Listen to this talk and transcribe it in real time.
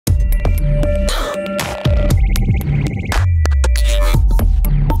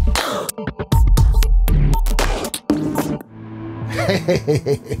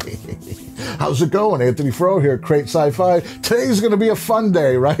How's it going? Anthony Fro here, Create Sci-Fi. Today's going to be a fun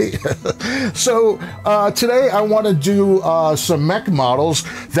day, right? So today I want to do some mech models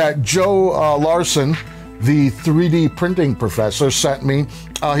that JOE Larson, the 3D printing professor, sent me.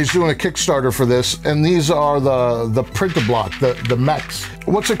 He's doing a Kickstarter for this, and these are the PrintABlok, the mechs.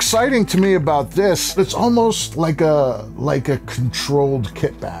 What's exciting to me about this, it's almost like a controlled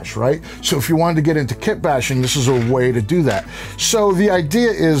kit bash, right? So if you wanted to get into kit bashing, this is a way to do that. So the idea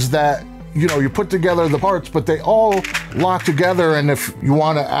is that, you know, you put together the parts, but they all lock together, and if you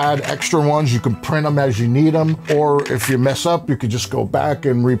want to add extra ones, you can print them as you need them, or if you mess up, you could just go back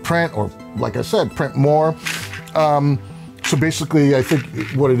and reprint, or like I said, print more. So basically, I think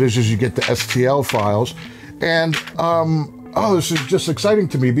what it is you get the STL files, and oh, this is just exciting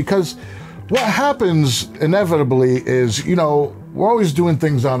to me, because what happens inevitably is, you know, we're always doing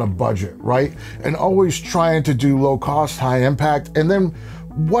things on a budget, right? And always trying to do low cost, high impact, and then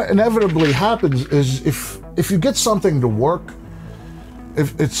what inevitably happens is if you get something to work,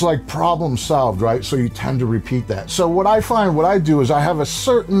 if it's like problem solved, right? So you tend to repeat that. So what I find, what I do is I have a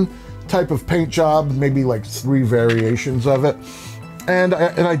certain type of paint job, maybe like 3 variations of it, and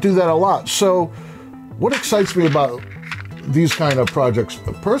I do that a lot. So what excites me about these kind of projects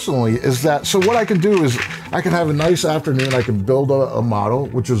personally is that, so what I can do is I can have a nice afternoon, I can build a model,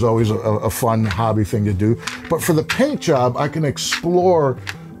 which is always a fun hobby thing to do. But for the paint job, I can explore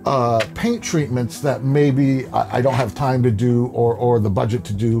paint treatments that maybe I don't have time to do, or the budget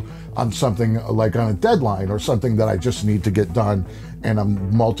to do on something like on a deadline, or something that I just need to get done, and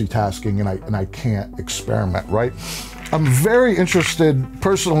I'm multitasking and I can't experiment, right? I'm very interested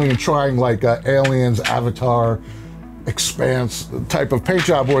personally in trying like Aliens, Avatar, Expanse type of paint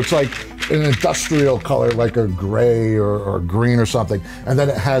job, where it's like an industrial color, like a gray or green or something, and then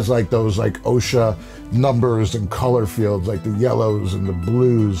it has like those like OSHA numbers and color fields, like the yellows and the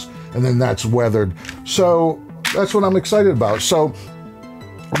blues, and then that's weathered. So that's what I'm excited about. So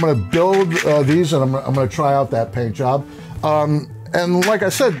I'm going to build these, and I'm going to try out that paint job. And like I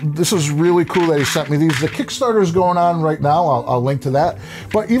said, this is really cool that he sent me these. The Kickstarter is going on right now. I'll link to that.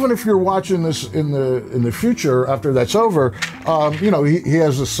 But even if you're watching this in the future, after that's over, you know, he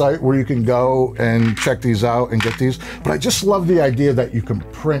has a site where you can go and check these out and get these. But I just love the idea that you can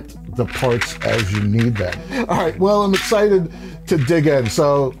print the parts as you need them. All right, well, I'm excited to dig in.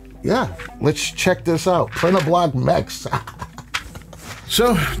 So yeah, let's check this out. PrintABlok mechs.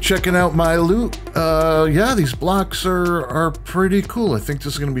 So, checking out my loot, yeah, these blocks are pretty cool. I think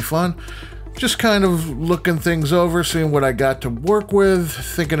this is going to be fun. Just kind of looking things over, seeing what I got to work with,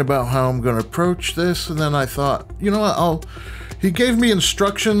 thinking about how I'm going to approach this, and then I thought, you know what, he gave me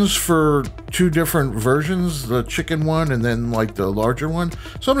instructions for 2 different versions, the chicken one and then like the larger one.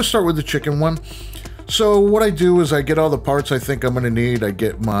 So I'm going to start with the chicken one. So what I do is I get all the parts I think I'm going to need. I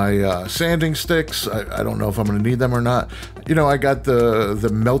get my sanding sticks. I don't know if I'm going to need them or not. You know, I got the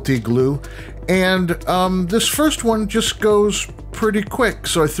melty glue. And this first one just goes pretty quick.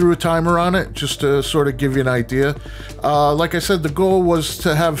 So I threw a timer on it just to sort of give you an idea. Like I said, the goal was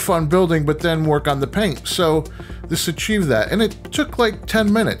to have fun building, but then work on the paint. So this achieved that. And it took like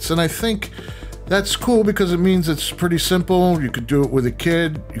 10 minutes. And I think that's cool because it means it's pretty simple. You could do it with a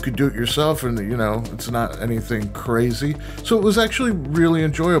kid, you could do it yourself, and you know, it's not anything crazy. So it was actually really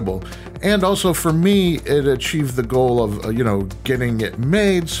enjoyable. And also for me, it achieved the goal of, you know, getting it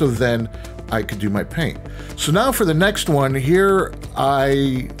made so then I could do my paint. So now for the next one here,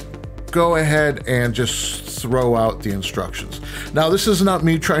 I go ahead and just throw out the instructions. Now this is not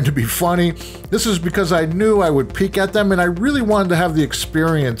me trying to be funny. This is because I knew I would peek at them, and I really wanted to have the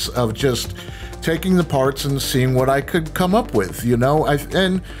experience of just taking the parts and seeing what I could come up with, you know.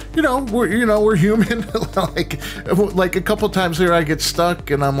 We're human. like a couple times here I get stuck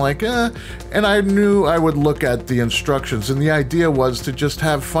and I'm like, and I knew I would look at the instructions, and the idea was to just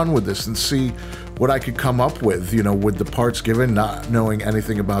have fun with this and see what I could come up with, you know, with the parts given, not knowing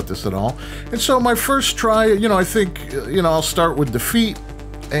anything about this at all. And so my first try, you know, I think, you know, I'll start with the feet,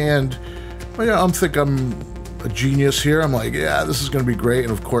 and well, yeah, I'm a genius here. I'm like, yeah, this is gonna be great,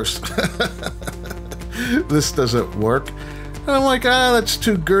 and of course this doesn't work. And I'm like, that's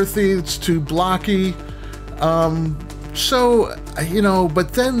too girthy, it's too blocky. So, you know,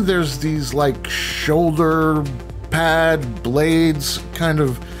 but then there's these like shoulder pad blades, kind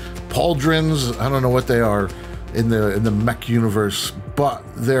of pauldrons. I don't know what they are in the mech universe, but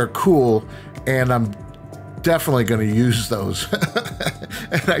they're cool, and I'm definitely going to use those.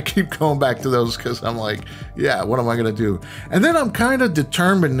 And I keep going back to those because I'm like, yeah, what am I going to do? And then I'm kind of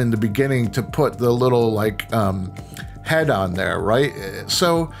determined in the beginning to put the little like head on there, right?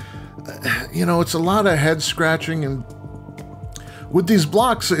 So, you know, it's a lot of head scratching, and with these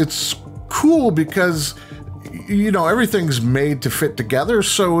blocks, it's cool because, you know, everything's made to fit together,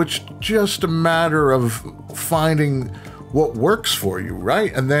 so it's just a matter of finding what works for you,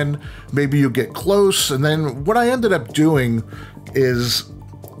 right? And then maybe you get close, and then what I ended up doing is,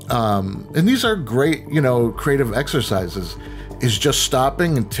 and these are great, you know, creative exercises, is just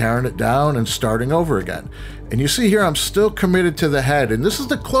stopping and tearing it down and starting over again. And you see here, I'm still committed to the head, and this is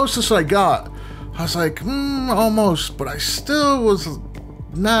the closest I got. I was like, almost, but I still was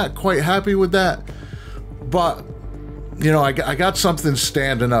not quite happy with that. But, you know, I got something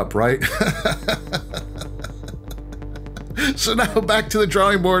standing up, right? So now back to the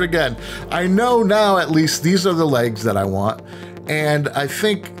drawing board again. I know now at least these are the legs that I want, and I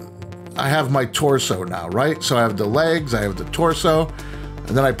think I have my torso now, right? So I have the legs, I have the torso,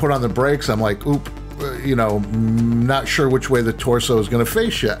 and then I put on the brakes. I'm like, oop, you know, not sure which way the torso is gonna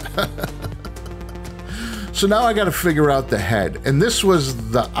face yet. So now I gotta figure out the head. And this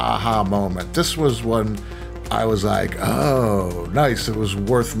was the aha moment. This was when I was like, oh, nice, it was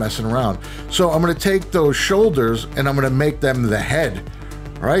worth messing around. So I'm gonna take those shoulders and I'm gonna make them the head,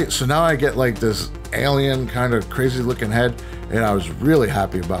 right? So now I get like this alien kind of crazy looking head, and I was really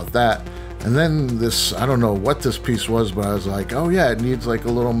happy about that. And then this, I don't know what this piece was, but I was like, oh yeah, it needs like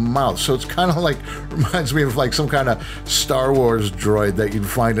a little mouth. So it's kind of like, reminds me of like some kind of Star Wars droid that you'd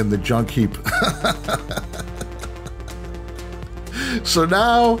find in the junk heap. So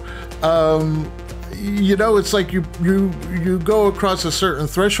now, you know, it's like you go across a certain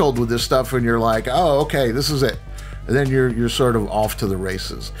threshold with this stuff, and you're like, oh, okay, this is it. And then you're sort of off to the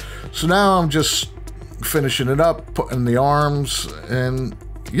races. So now I'm just finishing it up, putting the arms, and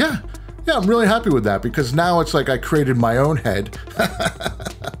yeah, I'm really happy with that, because now it's like I created my own head.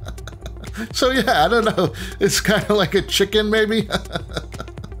 So yeah, I don't know, it's kind of like a chicken maybe.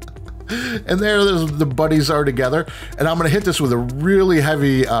 And there's the buddies are together, and I'm gonna hit this with a really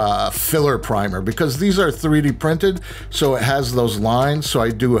heavy filler primer, because these are 3D printed, so it has those lines. So I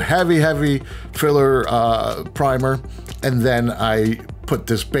do a heavy filler primer, and then I put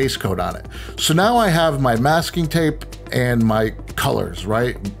this base coat on it. So now I have my masking tape and my colors,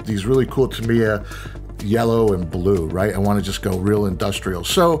 right? These really cool to me, yellow and blue, right? I want to just go real industrial.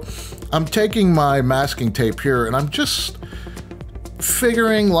 So I'm taking my masking tape here, and I'm just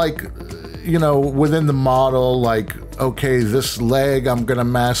figuring, like, you know, within the model, like, okay, this leg I'm gonna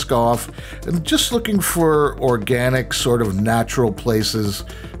mask off, and just looking for organic, sort of natural places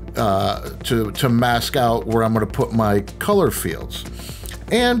to mask out where I'm gonna put my color fields.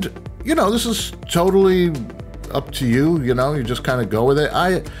 And, you know, this is totally up to you, you know, you just kind of go with it.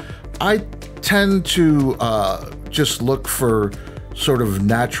 I tend to just look for sort of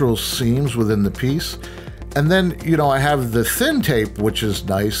natural seams within the piece. And then, you know, I have the thin tape, which is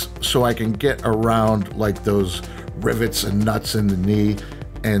nice, so I can get around like those rivets and nuts in the knee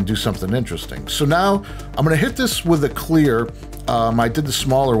and do something interesting. So now I'm gonna hit this with a clear. I did the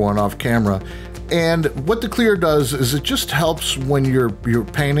smaller one off camera. And what the clear does is it just helps when you're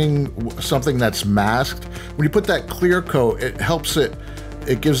painting something that's masked. When you put that clear coat, it helps it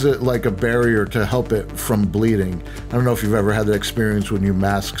gives it like a barrier to help it from bleeding. I don't know if you've ever had the experience when you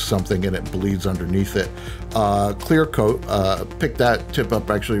mask something and it bleeds underneath it. Clear coat, picked that tip up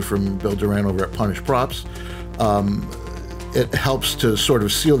actually from Bill Duran over at Punish Props. It helps to sort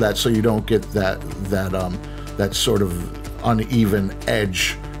of seal that so you don't get that sort of uneven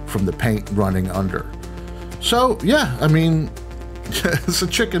edge from the paint running under. So yeah, I mean, it's a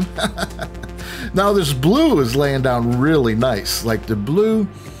chicken. Now this blue is laying down really nice. Like the blue,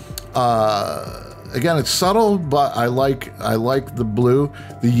 again, it's subtle, but I like the blue.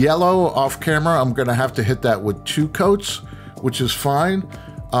 The yellow off camera, I'm gonna have to hit that with 2 coats, which is fine.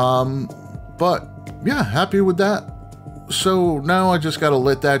 But yeah, happy with that. So now I just gotta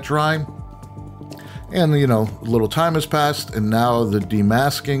let that dry. And you know, a little time has passed, and now the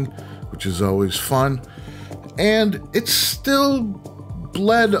demasking, which is always fun. And it's still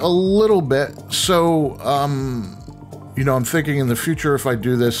bled a little bit, so you know, I'm thinking in the future, if I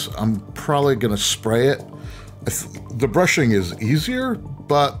do this, I'm probably gonna spray it. The brushing is easier,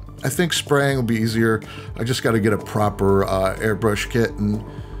 but I think spraying will be easier. I just got to get a proper airbrush kit. And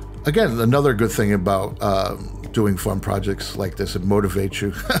again, another good thing about doing fun projects like this, it motivates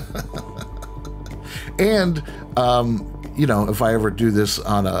you. And you know, if I ever do this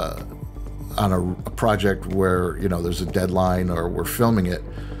on a project where, you know, there's a deadline or we're filming it,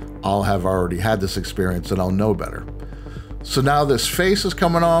 I'll have already had this experience and I'll know better. So now this face is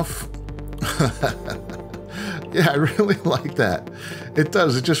coming off. Yeah, I really like that. It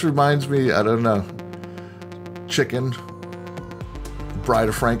does. It just reminds me, I don't know, Chicken, Bride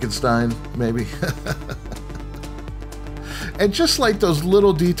of Frankenstein, maybe. And just like those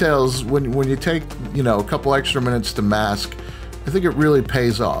little details, when you take, you know, a couple extra minutes to mask, I think it really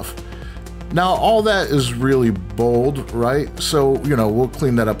pays off. Now, all that is really bold, right? So, you know, we'll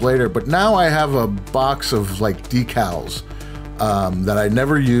clean that up later. But now I have a box of like decals that I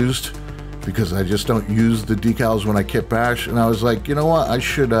never used because I just don't use the decals when I kit bash. And I was like, you know what? I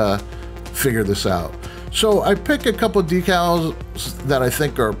should figure this out. So I pick a couple decals that I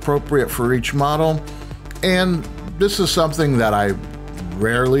think are appropriate for each model. And this is something that I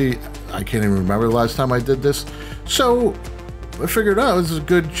can't even remember the last time I did this. So I figured, oh, this is a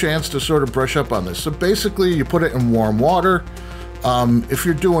good chance to sort of brush up on this. So basically you put it in warm water. If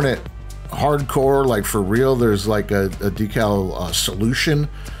you're doing it hardcore, like for real, there's like a decal solution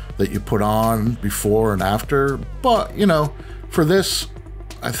that you put on before and after. But, you know, for this,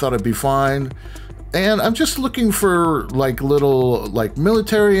 I thought it'd be fine. And I'm just looking for like little like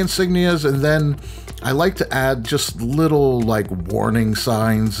military insignias, and then I like to add just little like warning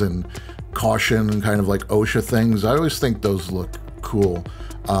signs and caution and kind of like OSHA things. I always think those look cool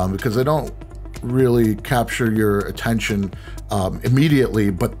because they don't really capture your attention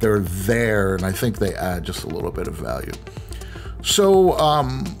immediately, but they're there, and I think they add just a little bit of value. So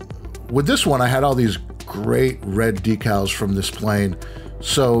with this one, I had all these great red decals from this plane.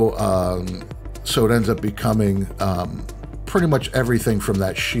 So so it ends up becoming pretty much everything from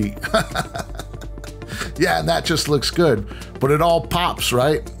that sheet. Yeah, and that just looks good, but it all pops,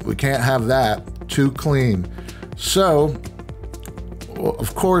 right? We can't have that too clean. So, well,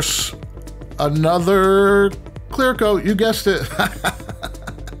 of course, another clear coat, you guessed it.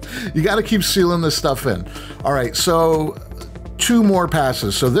 You got to keep sealing this stuff in. All right, so 2 more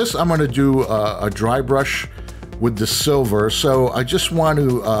passes. So this, I'm gonna do a dry brush with the silver. So I just want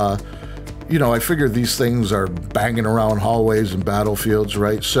to, you know, I figure these things are banging around hallways and battlefields,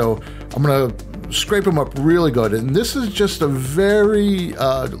 right? So I'm gonna scrape them up really good. And this is just a very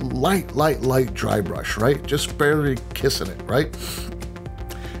light dry brush, right? Just barely kissing it, right?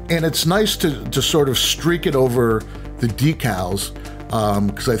 And it's nice to sort of streak it over the decals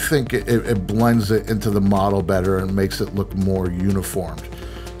because I think it blends it into the model better and makes it look more uniformed.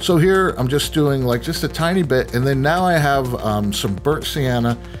 So here I'm just doing like just a tiny bit, and then now I have some burnt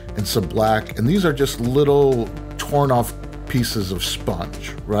sienna and some black, and these are just little torn off pieces of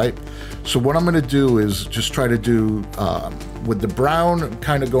sponge, right? So what I'm gonna do is just try to do, with the brown,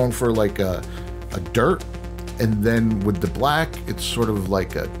 kind of going for like a dirt, and then with the black, it's sort of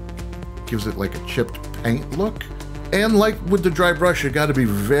like gives it like a chipped paint look. And like with the dry brush, you gotta be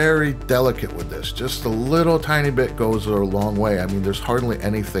very delicate with this. Just a little tiny bit goes a long way. I mean, there's hardly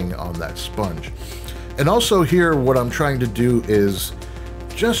anything on that sponge. And also here, what I'm trying to do is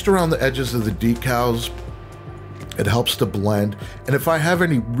just around the edges of the decals, it helps to blend. And if I have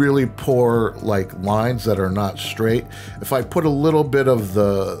any really poor like lines that are not straight, if I put a little bit of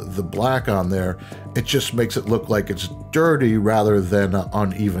the black on there, it just makes it look like it's dirty rather than an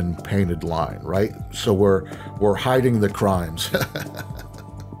uneven painted line, right? So we're hiding the crimes.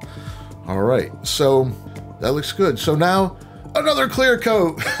 All right, so that looks good. So now another clear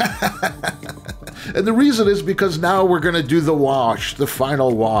coat. And the reason is because now we're gonna do the wash, the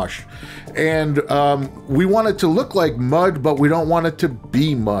final wash. And we want it to look like mud, but we don't want it to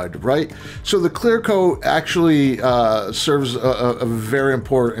be mud, right? So the clear coat actually serves a very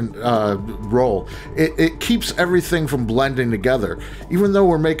important role. It keeps everything from blending together. Even though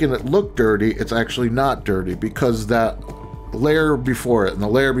we're making it look dirty, it's actually not dirty because that layer before it and the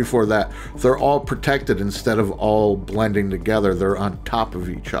layer before that, they're all protected instead of all blending together. They're on top of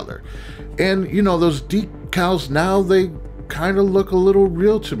each other. And you know, those decals now, they kind of look a little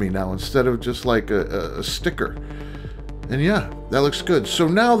real to me now instead of just like a sticker. And yeah, that looks good. So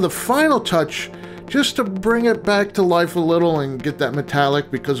now the final touch, just to bring it back to life a little and get that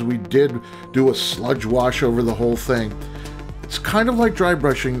metallic, because we did do a sludge wash over the whole thing. It's kind of like dry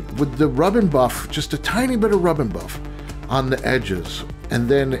brushing with the rub and buff, just a tiny bit of rub and buff on the edges. And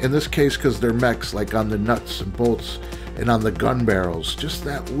then in this case, because they're mechs, like on the nuts and bolts and on the gun barrels, just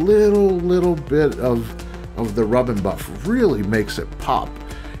that little bit of the rub and buff really makes it pop.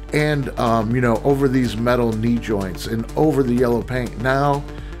 And you know, over these metal knee joints and over the yellow paint, now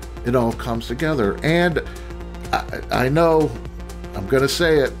it all comes together. And I know I'm gonna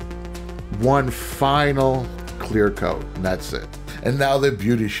say it, one final clear coat, and that's it. And now the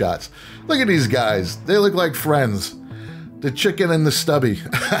beauty shots. Look at these guys, they look like friends. The chicken and the stubby.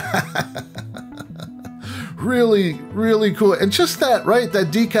 Really cool. And just that, right?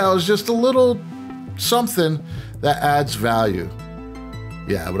 That decal is just a little something that adds value.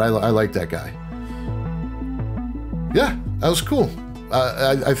 Yeah, but I like that guy. Yeah, that was cool.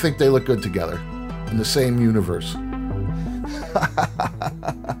 I think they look good together in the same universe.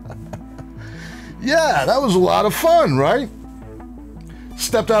 Yeah, that was a lot of fun, right?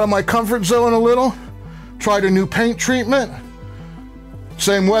 Stepped out of my comfort zone a little, tried a new paint treatment.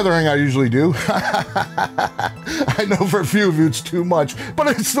 Same weathering I usually do. I know for a few of you it's too much, but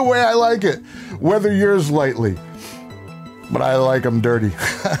it's the way I like it. Weather yours lightly, but I like them dirty.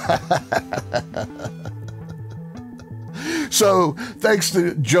 So thanks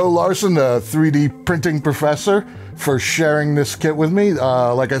to JOE Larson, the 3D printing professor, for sharing this kit with me.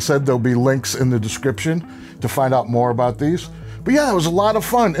 Like I said, there'll be links in the description to find out more about these. But yeah, it was a lot of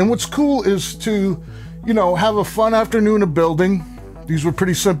fun. And what's cool is to, you know, have a fun afternoon of building. These were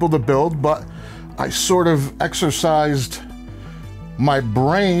pretty simple to build, but I sort of exercised my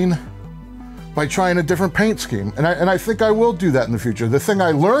brain by trying a different paint scheme. And I think I will do that in the future. The thing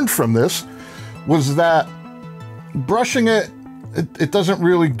I learned from this was that brushing it doesn't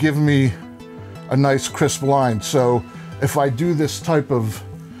really give me a nice crisp line. So if I do this type of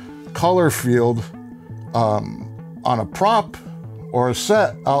color field on a prop or a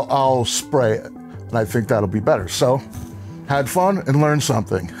set, I'll spray it. And I think that'll be better. So had fun and learned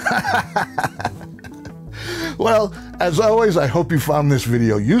something. Well, as always, I hope you found this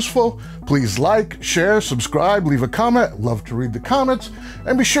video useful. Please like, share, subscribe, leave a comment. Love to read the comments.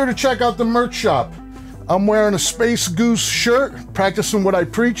 And be sure to check out the merch shop. I'm wearing a Space Goose shirt, practicing what I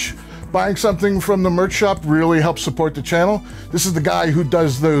preach. Buying something from the merch shop really helps support the channel. This is the guy who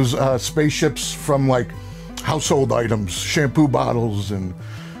does those spaceships from like household items, shampoo bottles and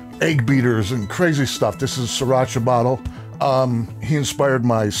egg beaters and crazy stuff. This is a sriracha bottle. He inspired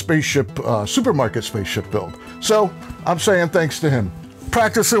my spaceship, supermarket spaceship build. So I'm saying thanks to him.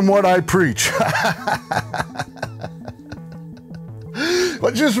 Practicing what I preach.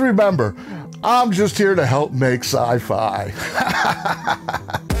 But just remember, I'm just here to help make sci-fi.